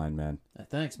deadline, man.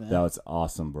 Thanks, man. That was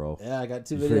awesome, bro. Yeah, I got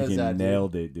 2 you videos out.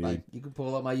 Nailed it, dude. Like, you can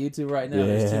pull up my YouTube right now.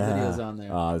 There's 2 videos on there.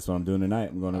 That's what I'm doing tonight.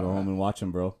 I'm going to go home and watch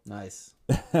them, bro. Nice.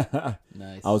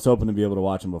 Nice. I was hoping to be able to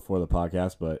watch them before the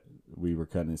podcast, but we were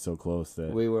cutting it so close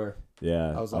that we were.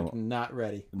 Yeah. I was like, not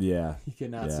ready. Yeah. You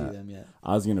cannot see them yet.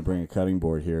 I was gonna bring a cutting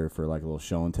board here for like a little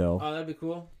show and tell. Oh, that'd be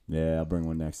cool. Yeah, I'll bring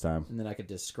one next time. And then I could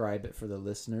describe it for the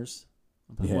listeners.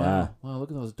 Like, yeah. Wow, look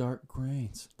at those dark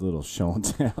grains. Little show and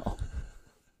tell.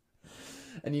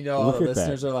 And you know, all the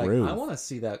listeners are like, groove. I want to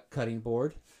see that cutting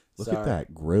board. Look at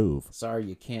that groove. Sorry,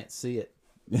 you can't see it.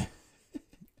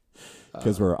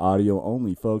 Because we're audio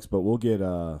only, folks. But we'll get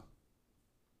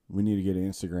we need to get an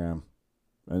Instagram,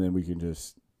 and then we can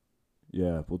just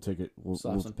Yeah, we'll take it.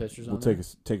 Slap some pictures we'll on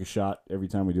take a shot every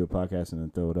time we do a podcast and then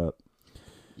throw it up.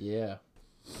 Yeah.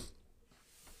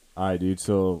 All right, dude.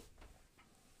 So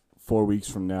 4 weeks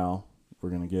from now, we're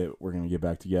gonna get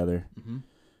back together. Mm-hmm.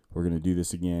 We're gonna do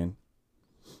this again.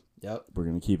 Yep. We're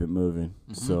gonna keep it moving.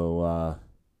 Mm-hmm. So,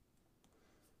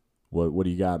 what do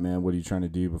you got, man? What are you trying to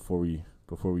do before we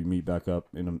meet back up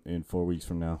in 4 weeks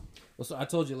from now? Well, so I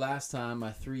told you last time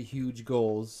my 3 huge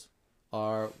goals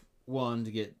are, one,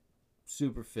 to get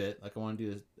super fit. Like I want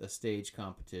to do a stage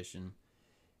competition.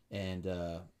 And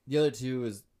the other 2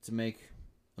 is to make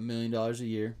 $1 million a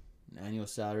year, an annual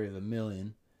salary of $1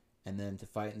 million, and then to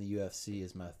fight in the UFC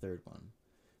is my 3rd one.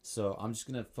 So I'm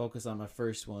just going to focus on my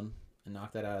first one and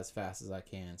knock that out as fast as I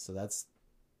can. So that's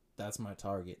my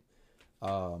target.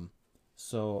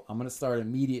 So I'm going to start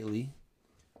immediately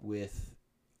with,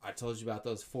 I told you about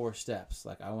those 4 steps.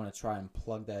 Like I want to try and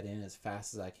plug that in as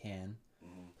fast as I can.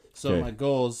 So Okay. my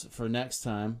goals for next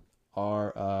time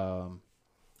are,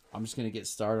 I'm just going to get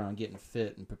started on getting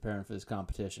fit and preparing for this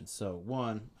competition. So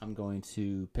 1, I'm going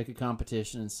to pick a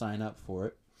competition and sign up for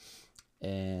it.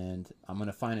 And I'm going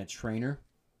to find a trainer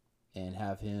and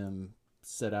have him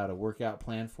set out a workout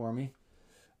plan for me.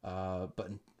 But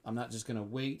I'm not just going to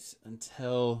wait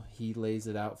until he lays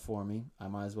it out for me. I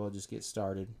might as well just get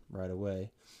started right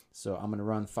away. So I'm going to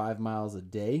run 5 miles a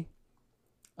day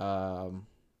for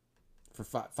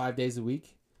 5 days a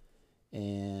week.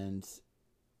 And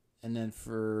then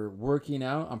for working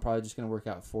out, I'm probably just going to work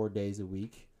out 4 days a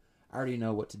week. I already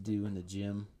know what to do in the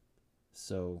gym.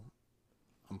 So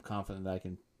I'm confident that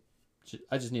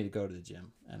I just need to go to the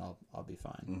gym and I'll be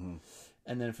fine. Mm-hmm.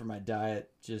 And then for my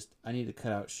diet, I need to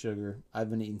cut out sugar.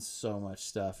 I've been eating so much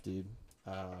stuff, dude.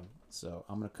 So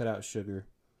I'm going to cut out sugar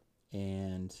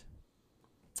and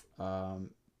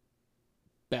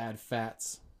bad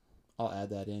fats. I'll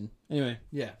add that in. Anyway,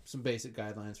 yeah, some basic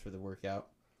guidelines for the workout.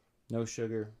 No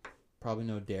sugar, probably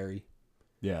no dairy.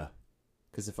 Yeah.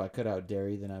 Because if I cut out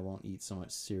dairy, then I won't eat so much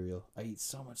cereal. I eat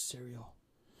so much cereal.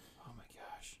 Oh my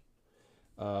gosh.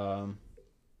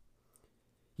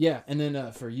 Yeah, and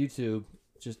then for YouTube,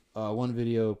 just 1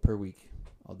 video per week.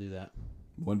 I'll do that.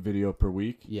 1 video per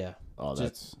week? Yeah. Oh,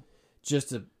 that's just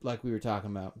to, like we were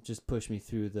talking about, just push me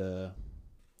through the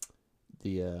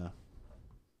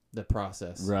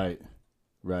process. right.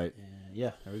 And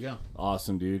yeah, there we go.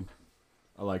 Awesome, dude.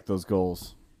 I like those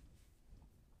goals.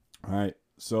 All right.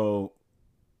 So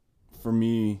for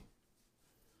me,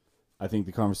 I think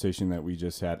the conversation that we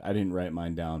just had, I didn't write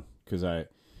mine down because I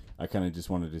kind of just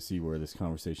wanted to see where this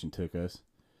conversation took us.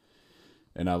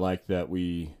 And I like that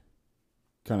we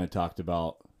kind of talked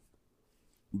about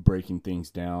breaking things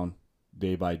down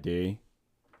day by day.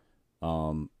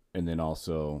 And then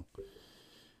also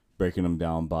breaking them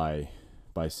down by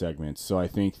segments. So I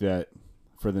think that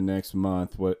for the next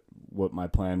month, what my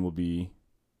plan will be,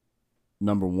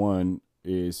 number 1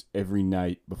 is every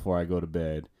night before I go to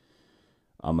bed,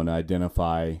 I'm going to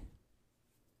identify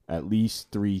at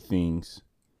least 3 things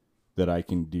that I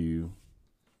can do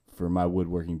for my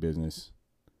woodworking business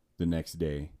the next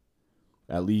day.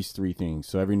 At least 3 things.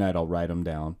 So every night I'll write them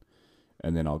down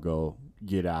and then I'll go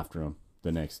get after them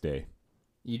the next day.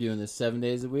 You doing this 7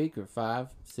 days a week or 5,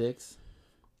 6?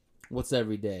 What's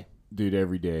every day? Dude,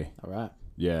 every day. All right.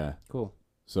 Yeah. Cool.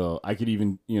 So I could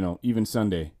even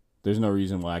Sunday. There's no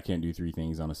reason why I can't do 3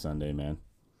 things on a Sunday, man.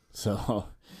 So,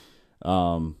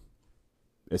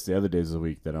 it's the other days of the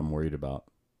week that I'm worried about.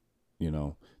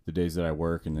 The days that I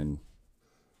work, and then,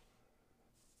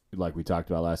 like we talked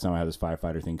about last time, I have this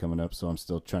firefighter thing coming up, so I'm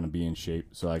still trying to be in shape.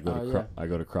 So I go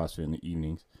to CrossFit in the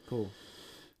evenings. Cool.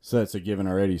 So that's a given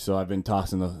already. So I've been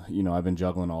I've been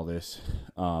juggling all this.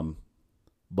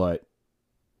 But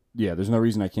yeah, there's no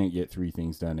reason I can't get 3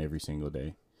 things done every single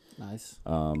day. Nice.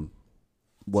 You're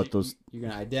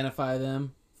gonna identify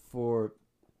them for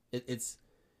it's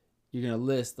you're gonna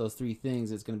list those 3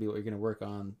 things. It's gonna be what you're gonna work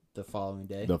on the following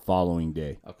day. The following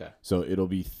day. Okay. So it'll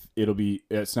be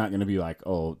it's not gonna be like,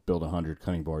 oh, build 100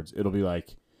 cutting boards. It'll be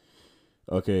like,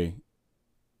 okay,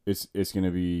 it's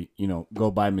gonna be,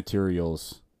 go buy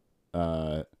materials, do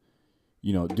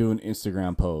an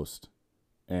Instagram post,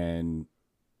 and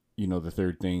the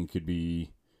 3rd thing could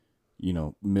be,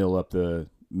 mill up the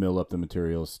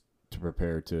materials to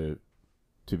prepare to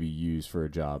be used for a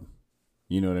job.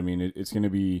 You know what I mean? It's going to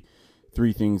be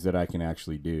 3 things that I can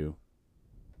actually do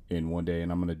in one day,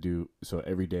 and I'm going to do so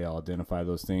every day. I'll identify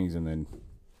those things and then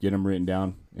get them written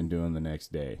down and do them the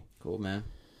next day. Cool, man.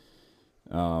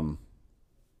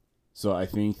 So I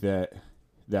think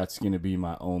that's going to be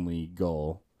my only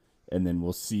goal, and then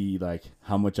we'll see like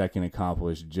how much I can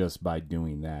accomplish just by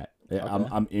doing that. Okay.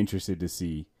 I'm interested to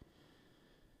see.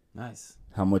 Nice.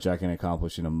 how much I can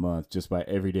accomplish in a month just by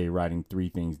every day writing 3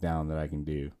 things down that I can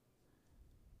do.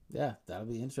 Yeah, that'll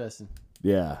be interesting.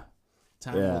 Yeah.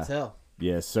 Time will tell.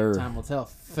 Yes, sir. Time will tell.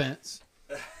 Fence.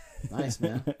 Nice,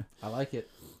 man. I like it.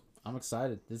 I'm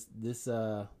excited.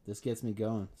 This gets me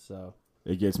going. So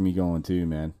it gets me going too,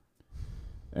 man.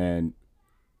 And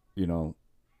you know,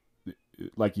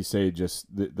 like you say, just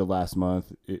the last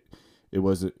month, it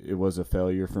was a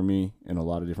failure for me in a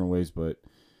lot of different ways, but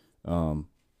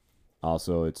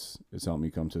also it's helped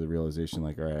me come to the realization,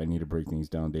 like, all right, I need to break things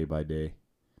down day by day.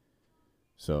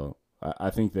 So I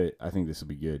think this will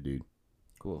be good, dude.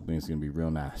 Cool. I think it's gonna be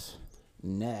real nice.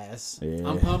 Nice. Yeah.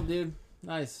 I'm pumped, dude.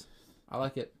 Nice. I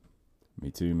like it. Me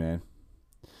too, man.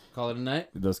 Call it a night.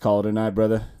 Let's call it a night,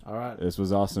 brother. All right. This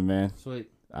was awesome, man.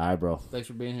 Sweet. All right, bro. Thanks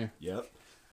for being here. Yep.